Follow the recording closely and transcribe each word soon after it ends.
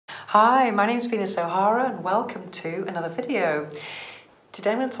Hi, my name is Venus O'Hara and welcome to another video.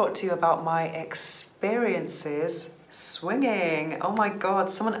 Today I'm going to talk to you about my experiences swinging. Oh my god,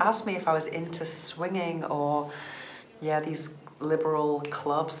 someone asked me if I was into swinging or these liberal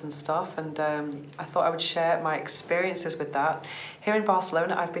clubs and stuff, and I thought I would share my experiences with that. Here in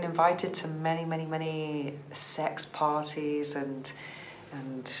Barcelona I've been invited to many sex parties and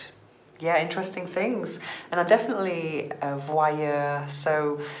interesting things, and I'm definitely a voyeur,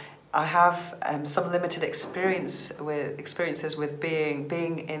 so I have some limited experiences with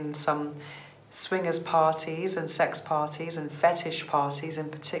being in some swingers parties and sex parties and fetish parties in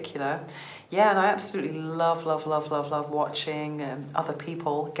particular. Yeah, and I absolutely love watching other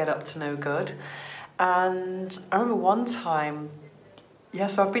people get up to no good. And I remember one time,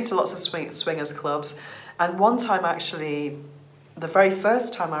 so I've been to lots of swingers clubs, and one time actually, the very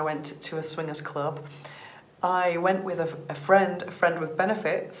first time I went to a swingers club, I went with a friend with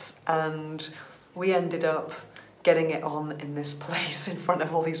benefits, and we ended up getting it on in this place in front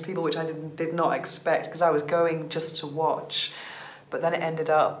of all these people, which I did not expect, because I was going just to watch. But then it ended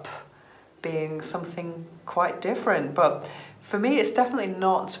up being something quite different. But for me, it's definitely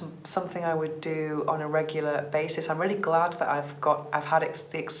not something I would do on a regular basis. I'm really glad that I've had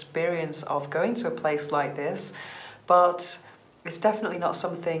the experience of going to a place like this, but it's definitely not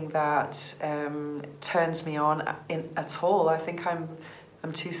something that turns me on at all. I think I'm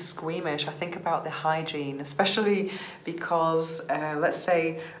too squeamish. I think about the hygiene, especially because, let's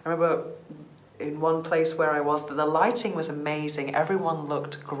say, I remember in one place where I was, the lighting was amazing. Everyone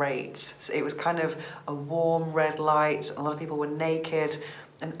looked great. It was kind of a warm red light. A lot of people were naked,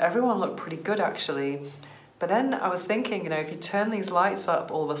 and everyone looked pretty good actually. But then I was thinking, if you turn these lights up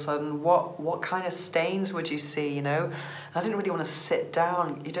all of a sudden, what kind of stains would you see, I didn't really want to sit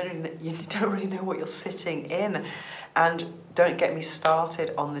down. You don't really know what you're sitting in. And don't get me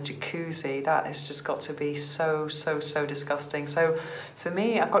started on the jacuzzi. That has just got to be so disgusting. So for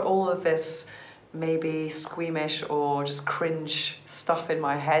me, I've got all of this maybe squeamish or just cringe stuff in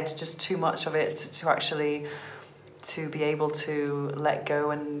my head, just too much of it to actually to be able to let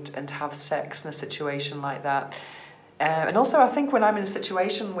go and have sex in a situation like that. And also I think when I'm in a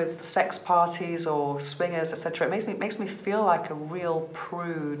situation with sex parties or swingers, etc., it makes me feel like a real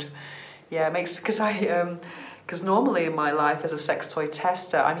prude. Yeah, it makes, because normally in my life as a sex toy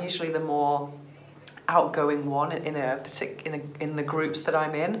tester, I'm usually the more outgoing one in the groups that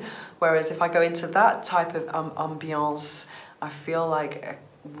I'm in, whereas if I go into that type of ambiance, I feel like a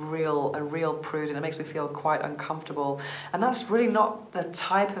real prude, and it makes me feel quite uncomfortable. And that's really not the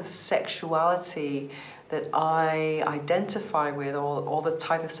type of sexuality that I identify with, or the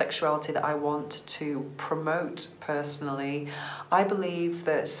type of sexuality that I want to promote personally. I believe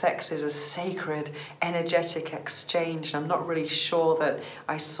that sex is a sacred, energetic exchange, and I'm not really sure that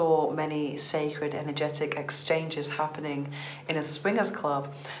I saw many sacred, energetic exchanges happening in a swingers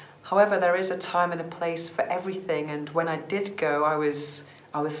club. However, there is a time and a place for everything, and when I did go, I was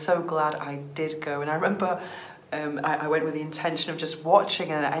so glad I did go. And I remember I went with the intention of just watching,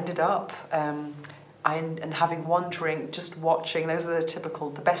 and I ended up and having one drink, just watching. Those are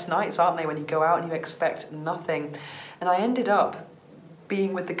the best nights, aren't they, when you go out and you expect nothing. And I ended up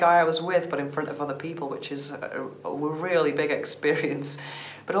being with the guy I was with, but in front of other people, which is a really big experience.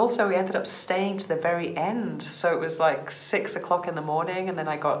 But also we ended up staying to the very end. So it was like 6 o'clock in the morning, and then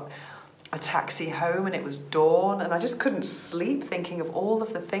I got a taxi home, and it was dawn, and I just couldn't sleep thinking of all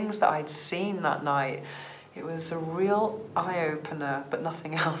of the things that I'd seen that night. It was a real eye-opener, but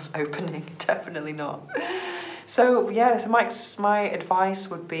nothing else opening, definitely not. So yeah, so my advice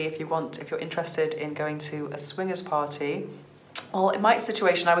would be, if you're interested in going to a swingers party, well, in my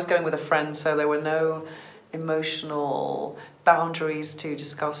situation I was going with a friend, so there were no emotional boundaries to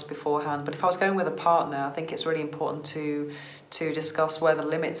discuss beforehand. But if I was going with a partner, I think it's really important to discuss where the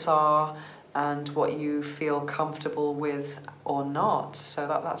limits are and what you feel comfortable with or not. So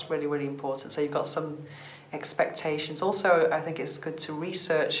that's really important. So you've got some expectations. Also, I think it's good to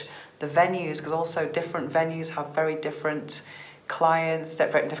research the venues, because also different venues have very different clients.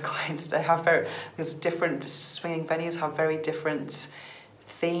 There's different swinging venues have very different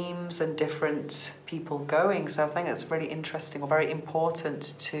themes and different people going. So I think it's really interesting or very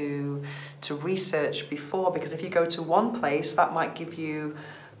important to research before, because if you go to one place, that might give you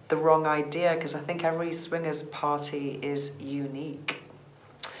the wrong idea, because I think every swingers party is unique.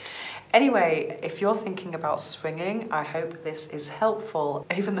 Anyway, if you're thinking about swinging, I hope this is helpful.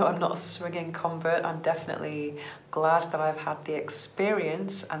 Even though I'm not a swinging convert, I'm definitely glad that I've had the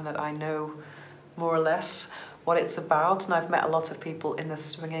experience and that I know more or less what it's about, and I've met a lot of people in the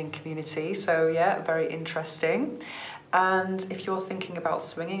swinging community, so yeah, very interesting. And if you're thinking about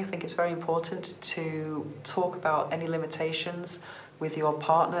swinging, I think it's very important to talk about any limitations with your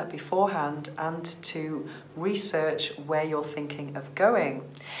partner beforehand and to research where you're thinking of going.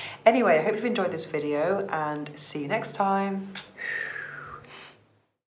 Anyway, I hope you've enjoyed this video and see you next time.